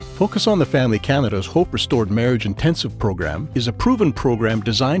Focus on the Family Canada's Hope Restored Marriage Intensive program is a proven program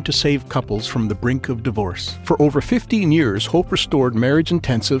designed to save couples from the brink of divorce. For over 15 years, Hope Restored Marriage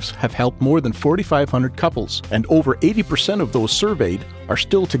Intensives have helped more than 4,500 couples, and over 80% of those surveyed are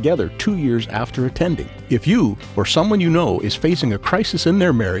still together 2 years after attending. If you or someone you know is facing a crisis in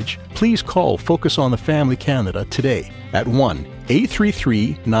their marriage, please call Focus on the Family Canada today at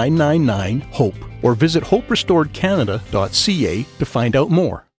 1-833-999-HOPE or visit hoperestoredcanada.ca to find out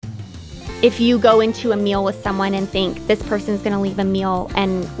more. If you go into a meal with someone and think this person's going to leave a meal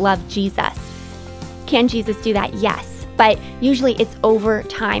and love Jesus, can Jesus do that? Yes. But usually it's over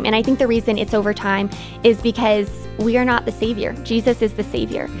time. And I think the reason it's over time is because we are not the Savior. Jesus is the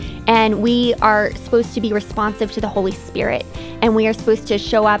Savior. And we are supposed to be responsive to the Holy Spirit. And we are supposed to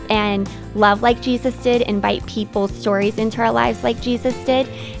show up and love like Jesus did, invite people's stories into our lives like Jesus did,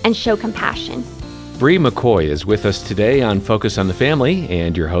 and show compassion. Bri McKoy is with us today on Focus on the Family,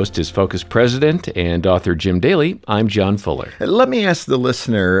 and your host is Focus President and author Jim Daly. I'm John Fuller. Let me ask the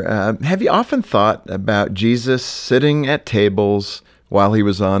listener, have you often thought about Jesus sitting at tables while he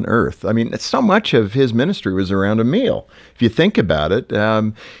was on earth? I mean, so much of his ministry was around a meal. If you think about it,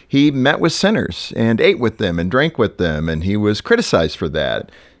 he met with sinners and ate with them and drank with them, and he was criticized for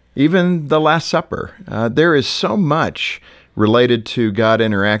that. Even the Last Supper. There is so much related to God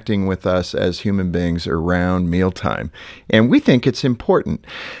interacting with us as human beings around mealtime. And we think it's important.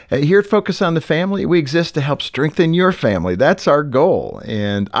 Here at Focus on the Family, we exist to help strengthen your family. That's our goal.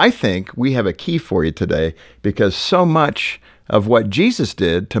 And I think we have a key for you today, because so much of what Jesus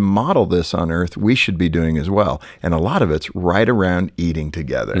did to model this on earth, we should be doing as well. And a lot of it's right around eating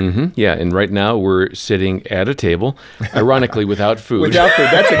together. Mm-hmm. Yeah, and right now we're sitting at a table, ironically without food. Without food.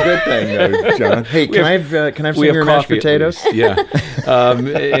 That's a good thing, though, John. Hey, can I have some of your mashed potatoes? Yeah.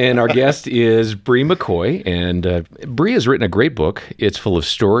 And our guest is Bri McKoy. And Bri has written a great book. It's full of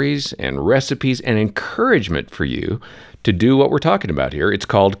stories and recipes and encouragement for you to do what we're talking about here. It's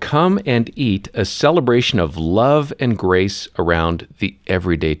called Come and Eat, a celebration of love and grace around the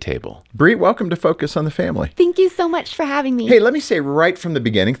everyday table. Bri, welcome to Focus on the Family. Thank you so much for having me. Hey, let me say right from the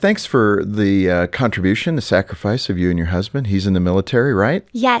beginning, thanks for the contribution, the sacrifice of you and your husband. He's in the military, right?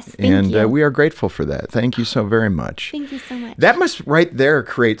 Yes, thank you. And we are grateful for that. Thank you so very much. Thank you so much. That must right there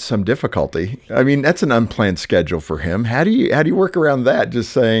create some difficulty. I mean, that's an unplanned schedule for him. How do you work around that?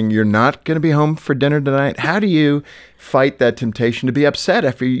 Just saying you're not going to be home for dinner tonight? How do you fight that temptation to be upset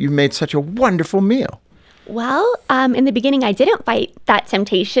after you made such a wonderful meal? Well, in the beginning, I didn't fight that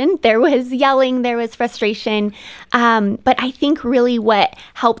temptation. There was yelling, there was frustration. But I think really what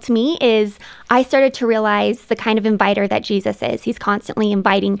helped me is I started to realize the kind of inviter that Jesus is. He's constantly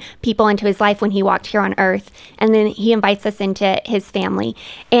inviting people into his life when he walked here on earth. And then he invites us into his family.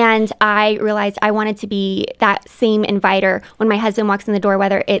 And I realized I wanted to be that same inviter when my husband walks in the door,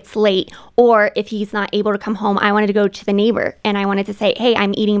 whether it's late or if he's not able to come home. I wanted to go to the neighbor and I wanted to say, hey,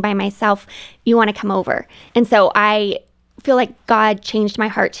 I'm eating by myself. You want to come over? And so I feel like God changed my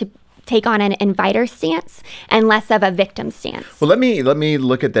heart to take on an inviter stance and less of a victim stance. Well, let me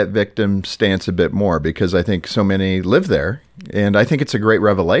look at that victim stance a bit more, because I think so many live there, and I think it's a great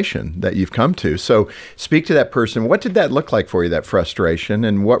revelation that you've come to. So speak to that person. What did that look like for you, that frustration,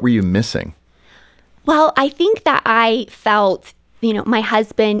 and what were you missing? Well, I think that I felt my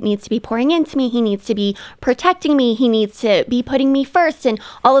husband needs to be pouring into me. He needs to be protecting me. He needs to be putting me first. And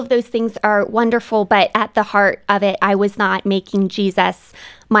all of those things are wonderful. But at the heart of it, I was not making Jesus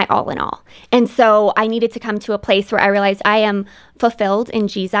my all in all. And so I needed to come to a place where I realized I am fulfilled in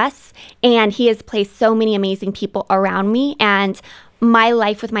Jesus. And he has placed so many amazing people around me. And my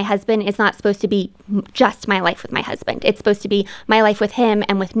life with my husband is not supposed to be just my life with my husband. It's supposed to be my life with him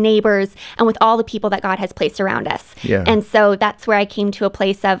and with neighbors and with all the people that God has placed around us. Yeah. And so that's where I came to a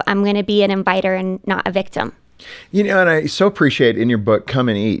place of I'm going to be an inviter and not a victim. And I so appreciate in your book, Come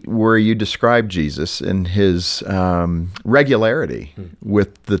and Eat, where you describe Jesus and his regularity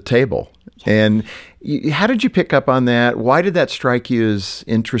with the table. And how did you pick up on that? Why did that strike you as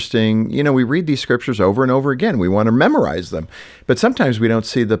interesting? We read these scriptures over and over again. We want to memorize them. But sometimes we don't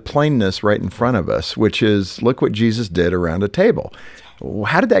see the plainness right in front of us, which is, look what Jesus did around a table.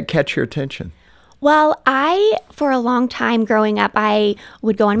 How did that catch your attention? Well, for a long time growing up, I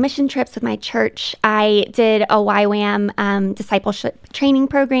would go on mission trips with my church. I did a YWAM discipleship training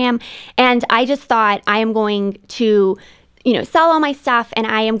program, and I just thought I am going to sell all my stuff and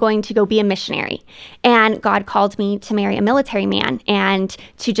I am going to go be a missionary. And God called me to marry a military man and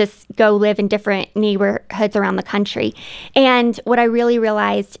to just go live in different neighborhoods around the country. And what I really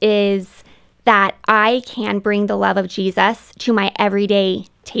realized is that I can bring the love of Jesus to my everyday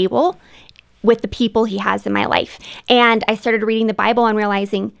table with the people he has in my life. And I started reading the Bible and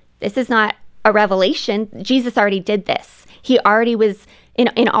realizing this is not a revelation. Jesus already did this. He already was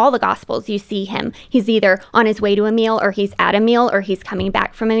in all the Gospels. You see him. He's either on his way to a meal, or he's at a meal, or he's coming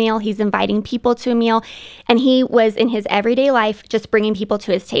back from a meal. He's inviting people to a meal. And he was in his everyday life just bringing people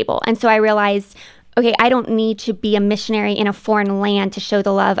to his table. And so I realized, okay, I don't need to be a missionary in a foreign land to show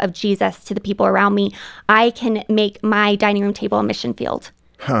the love of Jesus to the people around me. I can make my dining room table a mission field.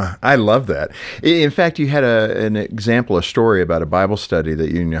 Huh, I love that. In fact, you had an example, a story about a Bible study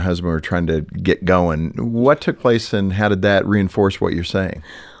that you and your husband were trying to get going. What took place, and how did that reinforce what you're saying?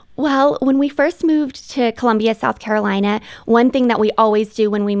 Well, when we first moved to Columbia, South Carolina, one thing that we always do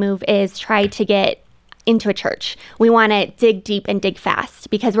when we move is try to get into a church. We want to dig deep and dig fast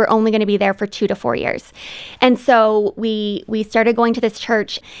because we're only going to be there for 2 to 4 years. And so we started going to this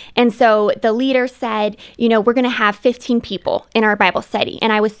church. And so the leader said, we're going to have 15 people in our Bible study.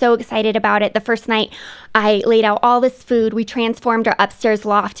 And I was so excited about it. The first night I laid out all this food. We transformed our upstairs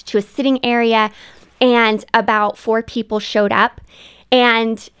loft to a sitting area, and about 4 people showed up,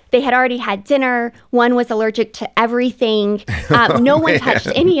 and they had already had dinner. One was allergic to everything. No one touched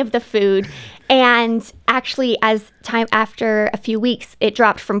any of the food. And actually, after a few weeks, it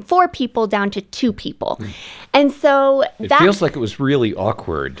dropped from 4 people down to 2 people. And so it feels like it was really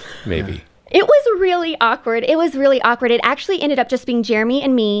awkward, maybe. It was really awkward. It actually ended up just being Jeremy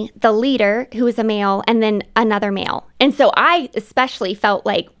and me, the leader, who was a male, and then another male. And so I especially felt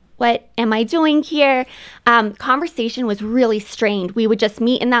like, what am I doing here? Conversation was really strained. We would just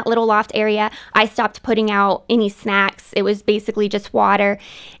meet in that little loft area. I stopped putting out any snacks. It was basically just water.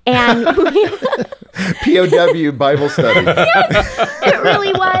 And POW Bible study. Yes, it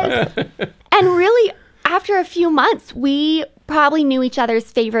really was. And really, after a few months, we probably knew each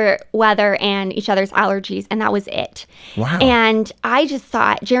other's favorite weather and each other's allergies, and that was it. Wow. And I just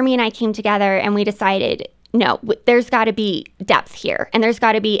thought, Jeremy and I came together and we decided, no, there's got to be depth here. And there's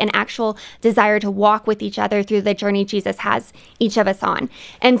got to be an actual desire to walk with each other through the journey Jesus has each of us on.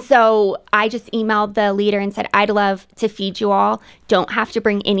 And so I just emailed the leader and said, I'd love to feed you all. Don't have to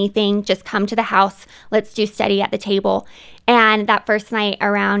bring anything. Just come to the house. Let's do study at the table. And that first night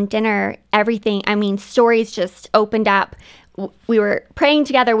around dinner, stories just opened up. We were praying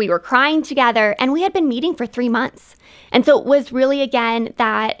together. We were crying together. And we had been meeting for 3 months. And so it was really, again,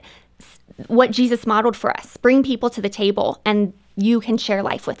 that what Jesus modeled for us. Bring people to the table and you can share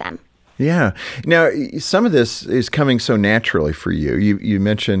life with them. Yeah. Now, some of this is coming so naturally for you. You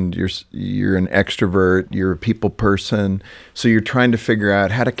mentioned you're an extrovert, you're a people person, so you're trying to figure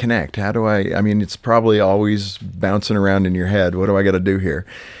out how to connect. It's probably always bouncing around in your head. What do I got to do here?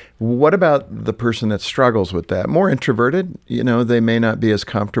 What about the person that struggles with that? More introverted, they may not be as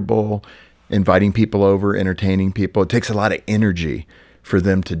comfortable inviting people over, entertaining people. It takes a lot of energy for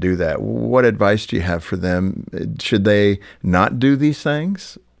them to do that. What advice do you have for them? Should they not do these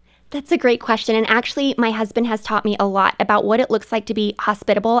things? That's a great question. And actually, my husband has taught me a lot about what it looks like to be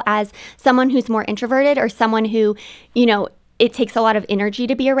hospitable as someone who's more introverted, or someone who, it takes a lot of energy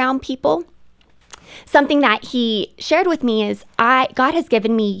to be around people. Something that he shared with me is God has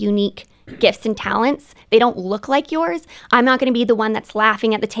given me unique gifts and talents. They don't look like yours. I'm not going to be the one that's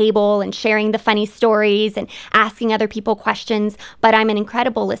laughing at the table and sharing the funny stories and asking other people questions, but I'm an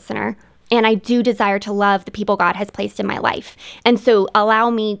incredible listener. And I do desire to love the people God has placed in my life. And so allow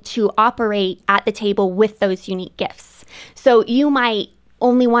me to operate at the table with those unique gifts. So you might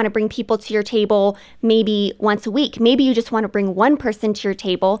only want to bring people to your table maybe once a week. Maybe you just want to bring one person to your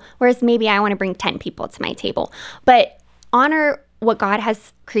table, whereas maybe I want to bring 10 people to my table. But honor what God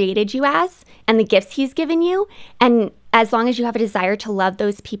has created you as and the gifts he's given you. And as long as you have a desire to love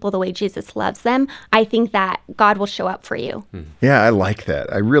those people the way Jesus loves them, I think that God will show up for you. Yeah, I like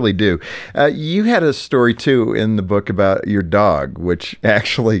that. I really do. You had a story, too, in the book about your dog, which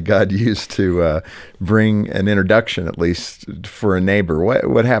actually God used to bring an introduction, at least, for a neighbor.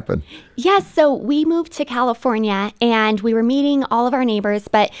 What happened? Yes, so we moved to California, and we were meeting all of our neighbors,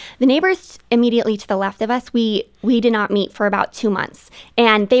 but the neighbors immediately to the left of us, we did not meet for about 2 months.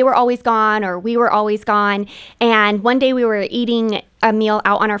 And they were always gone, or we were always gone. And one day we were eating a meal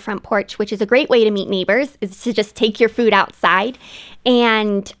out on our front porch, which is a great way to meet neighbors, is to just take your food outside.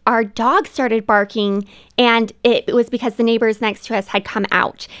 And our dog started barking, and it was because the neighbors next to us had come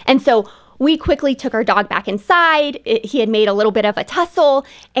out. And so we quickly took our dog back inside. He had made a little bit of a tussle,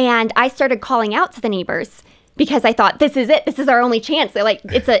 and I started calling out to the neighbors, because I thought, this is it. This is our only chance.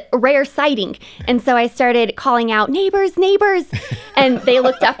 It's a rare sighting. And so I started calling out, neighbors, neighbors. And they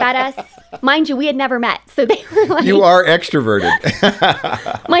looked up at us. Mind you, we had never met. So they were like... You are extroverted.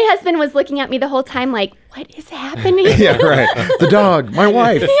 My husband was looking at me the whole time like, what is happening? Yeah, right. The dog, my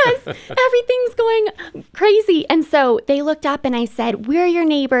wife. Yes, everything's going crazy. And so they looked up and I said, we're your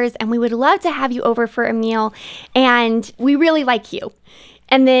neighbors and we would love to have you over for a meal. And we really like you.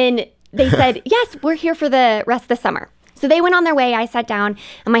 And then they said, yes, we're here for the rest of the summer. So they went on their way. I sat down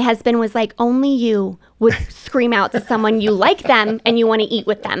and my husband was like, only you would scream out to someone you like them and you want to eat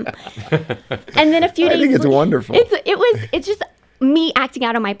with them. And then a few days I think it's wonderful. It's just me acting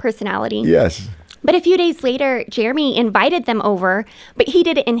out of my personality. Yes. But a few days later, Jeremy invited them over, but he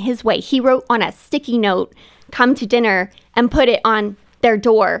did it in his way. He wrote on a sticky note, come to dinner, and put it on their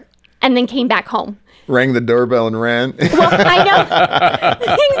door and then came back home. Rang the doorbell and ran. Well, I know.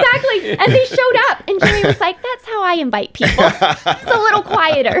 Exactly. And they showed up. And Jerry was like, that's how I invite people. It's a little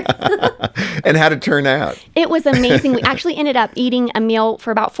quieter. And how'd it turn out? It was amazing. We actually ended up eating a meal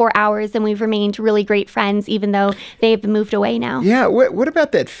for about 4 hours, and we've remained really great friends, even though they've moved away now. Yeah. What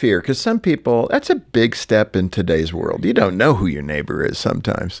about that fear? Because some people, that's a big step in today's world. You don't know who your neighbor is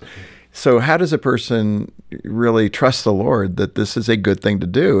sometimes. So how does a person really trust the Lord that this is a good thing to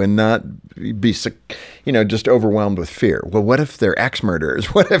do and not be, just overwhelmed with fear? Well, what if they're axe murderers?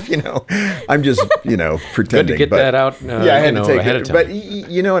 What if, I'm just, pretending. Good to get that out I had to take ahead of time. But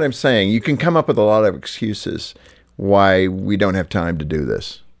you know what I'm saying? You can come up with a lot of excuses why we don't have time to do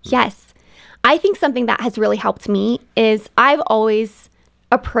this. Yes. I think something that has really helped me is I've always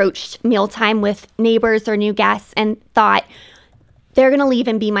approached mealtime with neighbors or new guests and thought, they're going to leave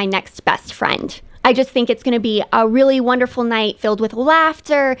and be my next best friend. I just think it's going to be a really wonderful night filled with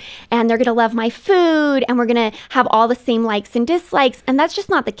laughter, and they're going to love my food, and we're going to have all the same likes and dislikes. And that's just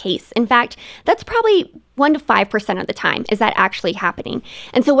not the case. In fact, that's probably 1 to 5% of the time is that actually happening.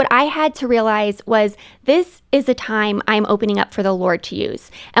 And so what I had to realize was this is a time I'm opening up for the Lord to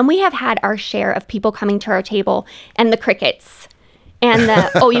use. And we have had our share of people coming to our table and the crickets and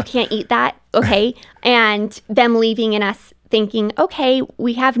the, oh, you can't eat that? Okay. And them leaving and us thinking, okay,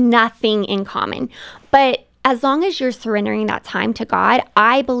 we have nothing in common. But as long as you're surrendering that time to God,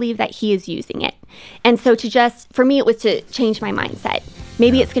 I believe that He is using it. And so for me, it was to change my mindset.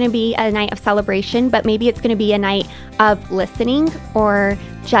 Maybe it's going to be a night of celebration, but maybe it's going to be a night of listening or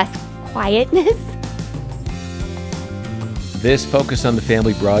just quietness. This Focus on the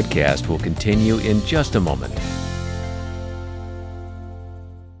Family broadcast will continue in just a moment.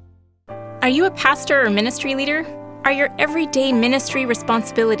 Are you a pastor or ministry leader? Are your everyday ministry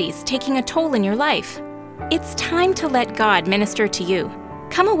responsibilities taking a toll in your life? It's time to let God minister to you.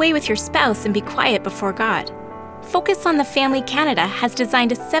 Come away with your spouse and be quiet before God. Focus on the Family Canada has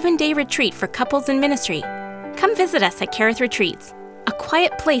designed a 7-day retreat for couples in ministry. Come visit us at Carith Retreats, a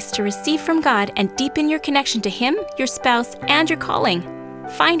quiet place to receive from God and deepen your connection to Him, your spouse, and your calling.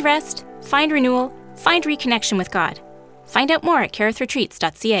 Find rest, find renewal, find reconnection with God. Find out more at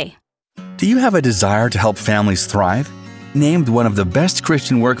carithretreats.ca. Do you have a desire to help families thrive? Named one of the best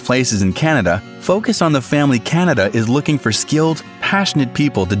Christian workplaces in Canada, Focus on the Family Canada is looking for skilled, passionate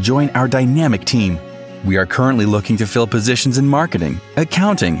people to join our dynamic team. We are currently looking to fill positions in marketing,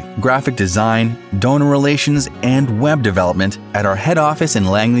 accounting, graphic design, donor relations, and web development at our head office in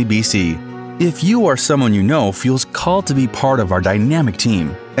Langley, BC. If you or someone you know feels called to be part of our dynamic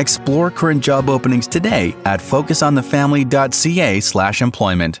team, explore current job openings today at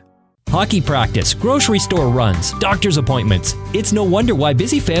focusonthefamily.ca/employment. Hockey practice, grocery store runs, doctor's appointments. It's no wonder why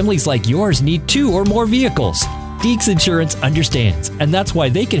busy families like yours need 2 or more vehicles. Deeks Insurance understands, and that's why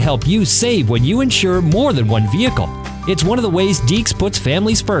they can help you save when you insure more than one vehicle. It's one of the ways Deeks puts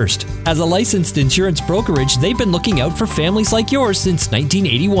families first. As a licensed insurance brokerage, they've been looking out for families like yours since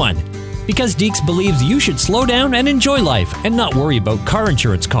 1981. Because Deeks believes you should slow down and enjoy life and not worry about car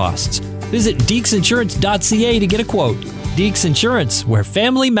insurance costs. Visit deeksinsurance.ca to get a quote. Deeks Insurance, where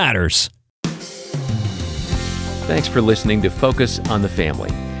family matters. Thanks for listening to Focus on the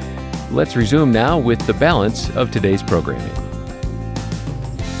Family. Let's resume now with the balance of today's programming.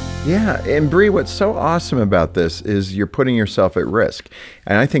 Yeah, and Bri, what's so awesome about this is you're putting yourself at risk.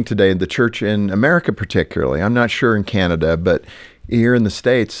 And I think today, the church in America particularly, I'm not sure in Canada, but here in the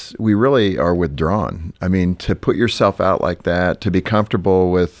States, we really are withdrawn. I mean, to put yourself out like that, to be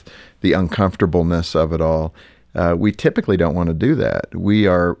comfortable with the uncomfortableness of it all, we typically don't want to do that. We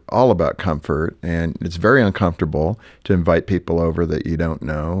are all about comfort, and it's very uncomfortable to invite people over that you don't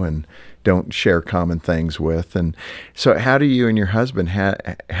know. And don't share common things with. And so how do you and your husband,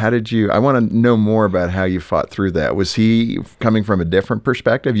 how did you, I want to know more about how you fought through that. Was he coming from a different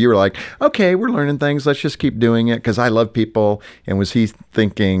perspective? You were like, okay, we're learning things. Let's just keep doing it because I love people. And was he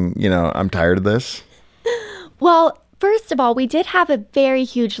thinking, I'm tired of this? Well, first of all, we did have a very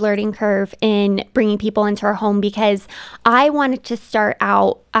huge learning curve in bringing people into our home because I wanted to start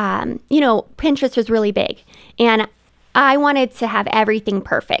out, Pinterest was really big and I wanted to have everything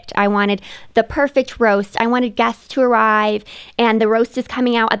perfect. I wanted the perfect roast. I wanted guests to arrive and the roast is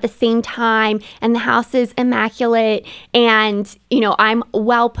coming out at the same time and the house is immaculate and, I'm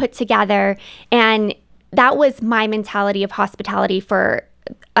well put together. And that was my mentality of hospitality for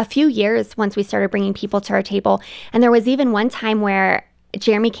a few years once we started bringing people to our table. And there was even one time where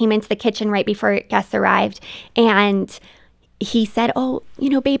Jeremy came into the kitchen right before guests arrived and he said, oh,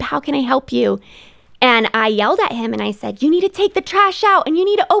 babe, how can I help you? And I yelled at him and I said, you need to take the trash out and you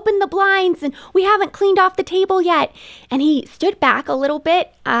need to open the blinds and we haven't cleaned off the table yet. And he stood back a little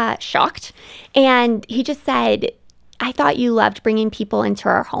bit, shocked. And he just said, I thought you loved bringing people into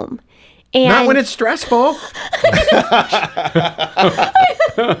our home. And not when it's stressful.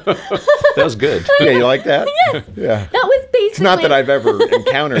 That was good. Yeah, you like that? Yes. Yeah. That was basically. It's not that I've ever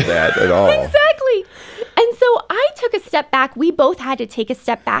encountered that at all. Exactly. And so I took a step back. We both had to take a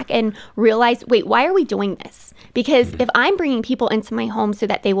step back and realize, wait, why are we doing this? Because if I'm bringing people into my home so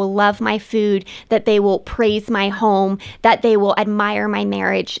that they will love my food, that they will praise my home, that they will admire my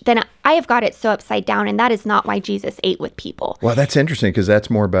marriage, then I have got it so upside down. And that is not why Jesus ate with people. Well, that's interesting because that's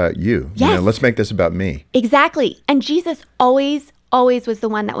more about you. Yes. Let's make this about me. Exactly. And Jesus always was the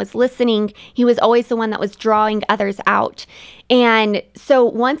one that was listening. He was always the one that was drawing others out. And so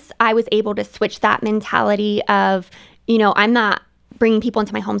once I was able to switch that mentality of, I'm not bringing people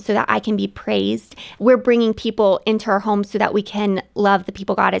into my home so that I can be praised. We're bringing people into our home so that we can love the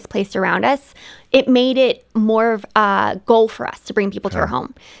people God has placed around us. It made it more of a goal for us to bring people to our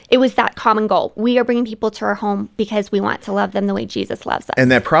home. It was that common goal. We are bringing people to our home because we want to love them the way Jesus loves us.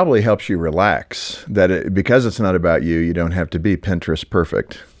 And that probably helps you relax, because it's not about you, you don't have to be Pinterest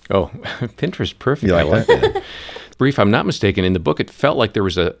perfect. Oh, Pinterest perfect. You like that? Bri, if I'm not mistaken, in the book, it felt like there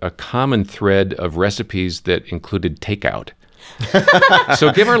was a common thread of recipes that included takeout.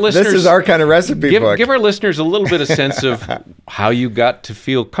 So give our listeners... This is our kind of recipe book. Give our listeners a little bit of sense of how you got to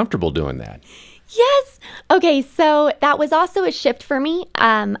feel comfortable doing that. Yes. Okay, so that was also a shift for me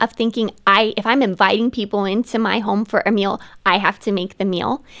of thinking if I'm inviting people into my home for a meal, I have to make the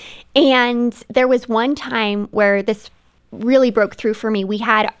meal. And there was one time where this really broke through for me. We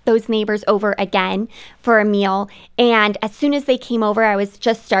had those neighbors over again for a meal. And as soon as they came over, I was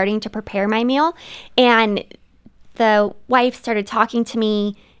just starting to prepare my meal. And the wife started talking to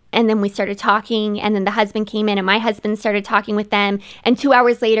me, and then we started talking, and then the husband came in, and my husband started talking with them, and 2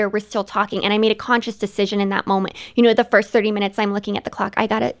 hours later, we're still talking, and I made a conscious decision in that moment. The first 30 minutes, I'm looking at the clock. I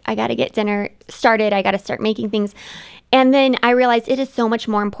gotta get dinner started. I gotta start making things. And then I realized it is so much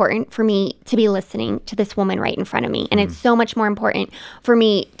more important for me to be listening to this woman right in front of me, and it's so much more important for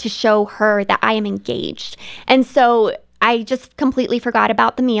me to show her that I am engaged. And so I just completely forgot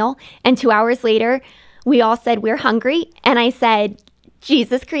about the meal, and 2 hours later, we all said we're hungry, and I said,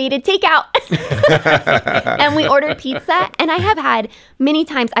 Jesus created takeout. And we ordered pizza, and I have had many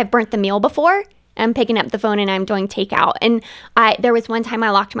times I've burnt the meal before. I'm picking up the phone and I'm doing takeout. And there was one time I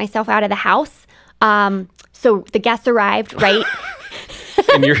locked myself out of the house. So the guests arrived, right?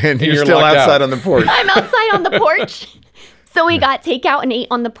 And you're still outside on the porch. I'm outside on the porch. So we got takeout and ate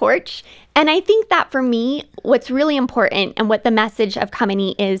on the porch. And I think that for me, what's really important and what the message of Come and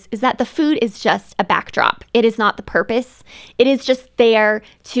Eat is that the food is just a backdrop. It is not the purpose. It is just there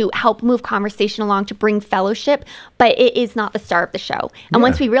to help move conversation along, to bring fellowship, but it is not the star of the show. And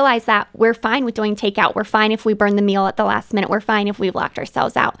once we realize that, we're fine with doing takeout. We're fine if we burn the meal at the last minute. We're fine if we've locked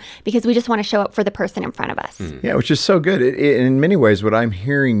ourselves out because we just want to show up for the person in front of us. Yeah, which is so good. In many ways, what I'm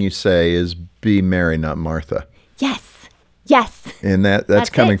hearing you say is be Mary, not Martha. Yes. Yes. And that's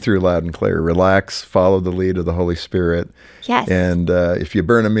coming through loud and clear. Relax, follow the lead of the Holy Spirit. Yes. And if you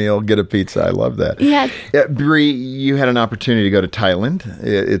burn a meal, get a pizza. I love that. Yes. Bri, you had an opportunity to go to Thailand.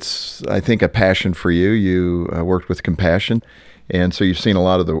 It's, I think, a passion for you. You worked with compassion. And so you've seen a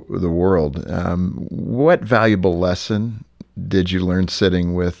lot of the world. What valuable lesson did you learn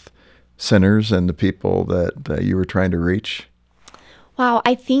sitting with sinners and the people that you were trying to reach? Wow,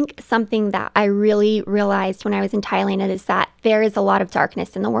 I think something that I really realized when I was in Thailand is that there is a lot of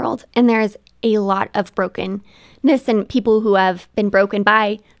darkness in the world, and there is a lot of brokenness and people who have been broken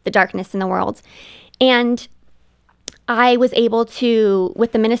by the darkness in the world. And I was able to,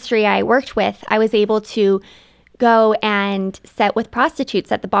 with the ministry I worked with, I was able to go and sit with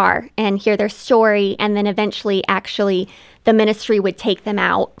prostitutes at the bar and hear their story. And then eventually, actually, the ministry would take them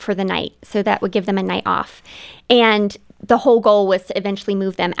out for the night. So that would give them a night off. And the whole goal was to eventually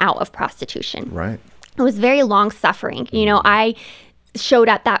move them out of prostitution. Right. It was very long suffering. You know, I showed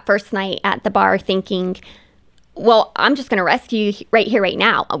up that first night at the bar thinking, well, I'm just going to rescue you right here, right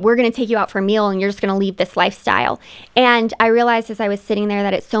now. We're going to take you out for a meal and you're just going to leave this lifestyle. And I realized as I was sitting there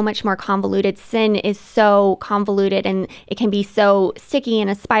that it's so much more convoluted. Sin is so convoluted and it can be so sticky in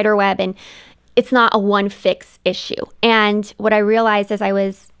a spider web, and it's not a one fix issue. And what I realized as I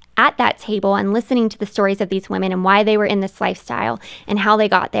was at that table and listening to the stories of these women and why they were in this lifestyle and how they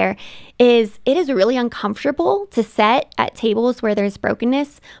got there is it is really uncomfortable to sit at tables where there's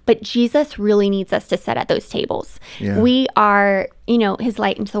brokenness, but Jesus really needs us to sit at those tables. Yeah. We are, his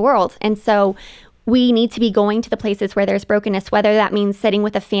light into the world. And so we need to be going to the places where there's brokenness, whether that means sitting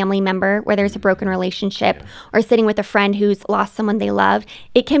with a family member where there's a broken relationship or sitting with a friend who's lost someone they love.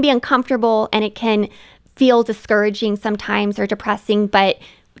 It can be uncomfortable and it can feel discouraging sometimes or depressing, but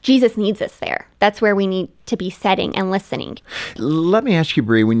Jesus needs us there. That's where we need to be sitting and listening. Let me ask you,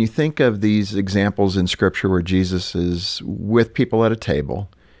 Bri, when you think of these examples in Scripture where Jesus is with people at a table,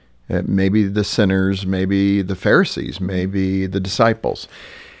 maybe the sinners, maybe the Pharisees, maybe the disciples,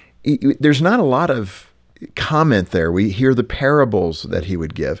 there's not a lot of comment there. We hear the parables that he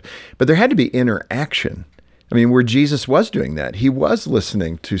would give, but there had to be interaction. I mean, where Jesus was doing that, he was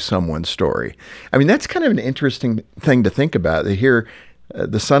listening to someone's story. I mean, that's kind of an interesting thing to think about. They hear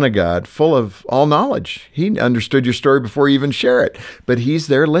the Son of God, full of all knowledge. He understood your story before you even share it, but he's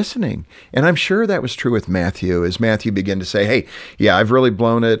there listening. And I'm sure that was true with Matthew, as Matthew began to say, hey, yeah, I've really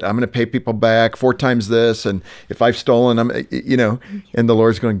blown it. I'm going to pay people back 4 times this. And if I've stolen, and the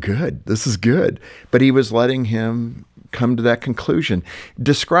Lord's going, good, this is good. But he was letting him come to that conclusion.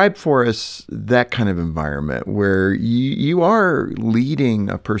 Describe for us that kind of environment where you are leading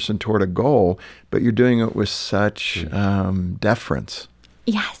a person toward a goal, but you're doing it with such deference.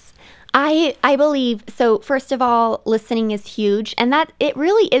 Yes. I believe, so first of all, listening is huge, and that it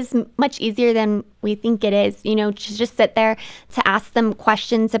really is much easier than we think it is, to just sit there, to ask them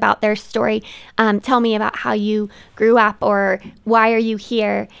questions about their story. Tell me about how you grew up, or why are you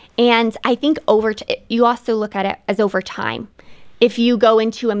here? And I think you also look at it as over time. If you go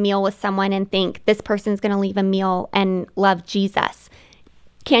into a meal with someone and think this person's going to leave a meal and love Jesus,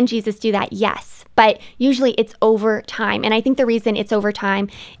 can Jesus do that? Yes. But usually it's over time. And I think the reason it's over time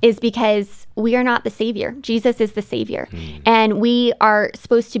is because we are not the Savior. Jesus is the Savior. And we are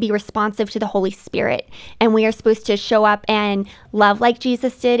supposed to be responsive to the Holy Spirit. And we are supposed to show up and love like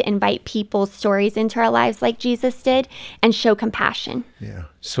Jesus did, invite people's stories into our lives like Jesus did, and show compassion. Yeah.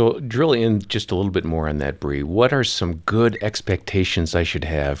 So drill in just a little bit more on that, Bri. What are some good expectations I should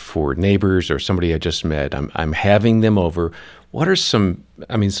have for neighbors or somebody I just met? I'm having them over. What are some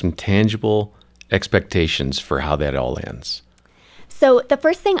tangible expectations for how that all ends? So the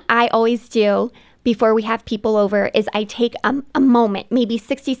first thing I always do before we have people over is I take a moment, maybe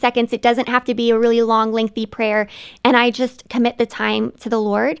 60 seconds. It doesn't have to be a really long, lengthy prayer. And I just commit the time to the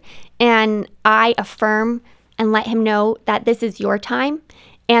Lord. And I affirm and let him know that this is your time.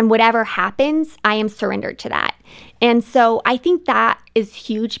 And whatever happens, I am surrendered to that. And so I think that is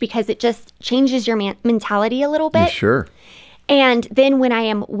huge because it just changes your mentality a little bit. Sure. And then when I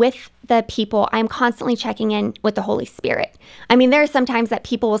am with the people, I'm constantly checking in with the Holy Spirit. I mean, there are some times that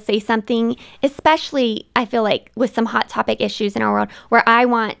people will say something, especially I feel like with some hot topic issues in our world, where I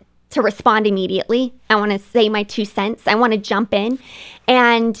want to respond immediately. I want to say my 2 cents. I want to jump in.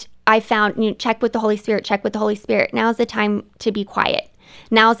 And I found, check with the Holy Spirit, check with the Holy Spirit. Now's the time to be quiet.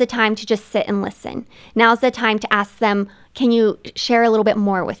 Now's the time to just sit and listen. Now's the time to ask them, can you share a little bit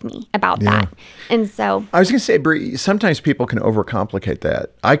more with me about that? And so I was going to say, Bri, sometimes people can overcomplicate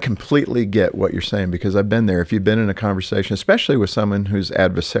that. I completely get what you're saying because I've been there. If you've been in a conversation, especially with someone who's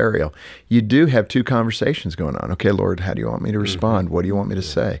adversarial, you do have 2 conversations going on. Okay, Lord, how do you want me to respond? What do you want me to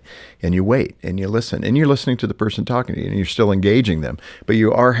say? And you wait and you listen and you're listening to the person talking to you and you're still engaging them, but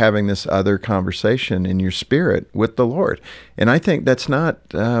you are having this other conversation in your spirit with the Lord. And I think that's not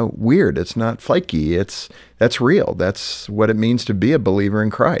weird. It's not flaky. That's real. That's what it means to be a believer in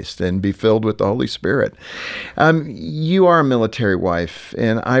Christ and be filled with the Holy Spirit. You are a military wife,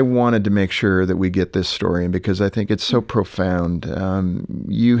 and I wanted to make sure that we get this story in because I think it's so profound.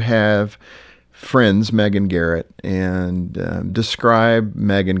 You have friends, Meg and Garrett, and describe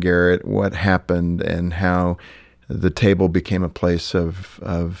Meg and Garrett, what happened, and how the table became a place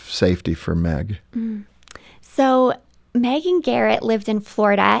of safety for Meg. So Meg and Garrett lived in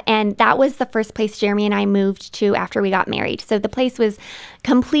Florida, and that was the first place Jeremy and I moved to after we got married. So the place was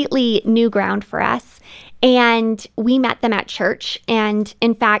completely new ground for us. And we met them at church. And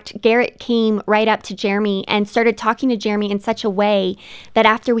in fact, Garrett came right up to Jeremy and started talking to Jeremy in such a way that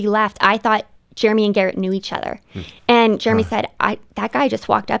after we left, I thought Jeremy and Garrett knew each other. And Jeremy said, that guy just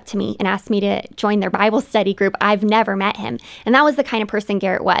walked up to me and asked me to join their Bible study group. I've never met him. And that was the kind of person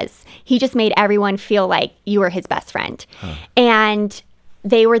Garrett was. He just made everyone feel like you were his best friend. And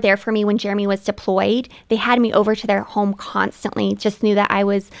they were there for me when Jeremy was deployed. They had me over to their home constantly, just knew that I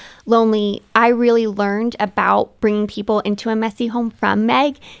was lonely. I really learned about bringing people into a messy home from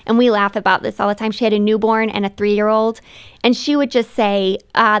Meg. And we laugh about this all the time. She had a newborn and a 3-year-old. And she would just say,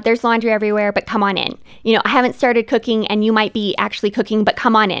 there's laundry everywhere, but come on in. You know, I haven't started cooking and you might be actually cooking, but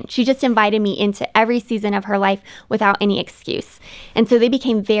come on in. She just invited me into every season of her life without any excuse. And so they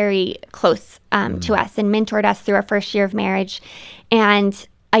became very close to us and mentored us through our first year of marriage. And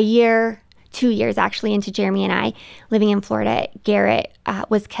 2 years actually into Jeremy and I living in Florida, Garrett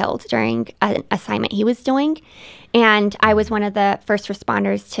was killed during an assignment he was doing. And I was one of the first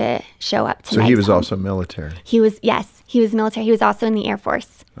responders to show up to So he was home. also military. He was military. He was also in the Air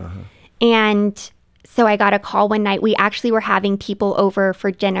Force. And so I got a call one night. We actually were having people over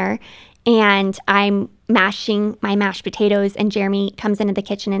for dinner, and I'm mashing my mashed potatoes, and Jeremy comes into the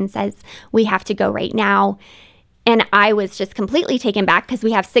kitchen and says, we have to go right now. And I was just completely taken back because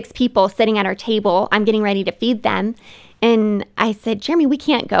we have 6 people sitting at our table. I'm getting ready to feed them. And I said, Jeremy, we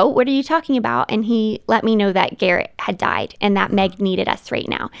can't go. What are you talking about? And he let me know that Garrett had died and that Meg needed us right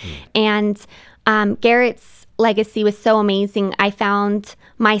now. And Garrett's legacy was so amazing. I found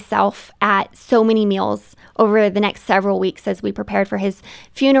myself at so many meals over the next several weeks as we prepared for his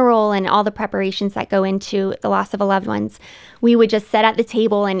funeral and all the preparations that go into the loss of a loved ones. We would just sit at the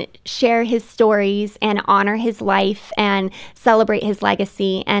table and share his stories and honor his life and celebrate his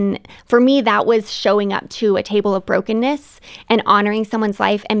legacy. And for me, that was showing up to a table of brokenness and honoring someone's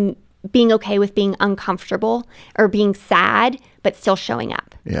life and being okay with being uncomfortable or being sad, but still showing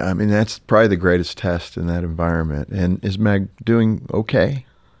up. Yeah, I mean, that's probably the greatest test in that environment. And is Meg doing okay?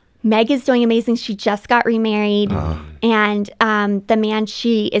 Meg is doing amazing. She just got remarried. And the man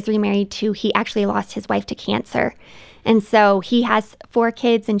she is remarried to, he actually lost his wife to cancer. And so he has 4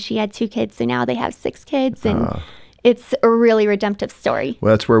 kids and she had 2 kids. So now they have 6 kids. And it's a really redemptive story.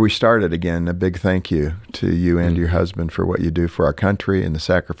 Well, that's where we started again. A big thank you to you and your husband for what you do for our country and the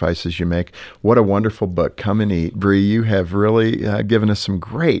sacrifices you make. What a wonderful book. Come and Eat. Bri, you have really given us some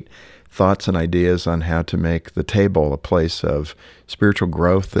great thoughts and ideas on how to make the table a place of spiritual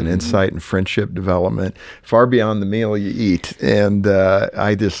growth and insight and friendship development far beyond the meal you eat. And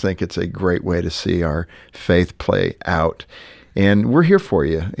I just think it's a great way to see our faith play out. And we're here for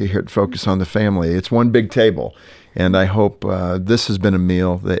you here at Focus on the Family. It's one big table. And I hope this has been a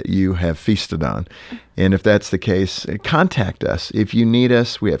meal that you have feasted on. And if that's the case, contact us. If you need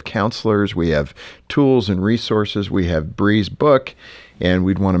us, we have counselors, we have tools and resources, we have Bri's book, and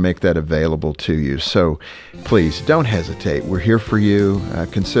we'd want to make that available to you. So please don't hesitate. We're here for you.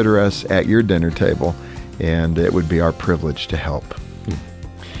 Consider us at your dinner table, and it would be our privilege to help.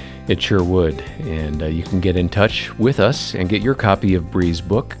 It sure would. And you can get in touch with us and get your copy of Bri's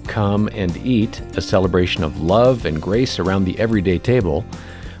book, Come and Eat, a celebration of love and grace around the everyday table,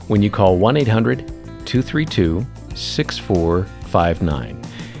 when you call 1-800-232-6459.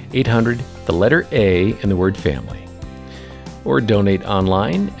 800, the letter A, and the word family. Or donate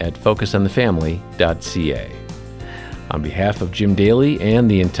online at focusonthefamily.ca. On behalf of Jim Daly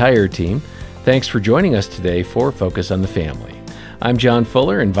and the entire team, thanks for joining us today for Focus on the Family. I'm John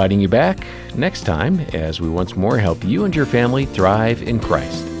Fuller, inviting you back next time as we once more help you and your family thrive in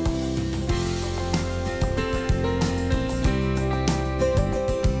Christ.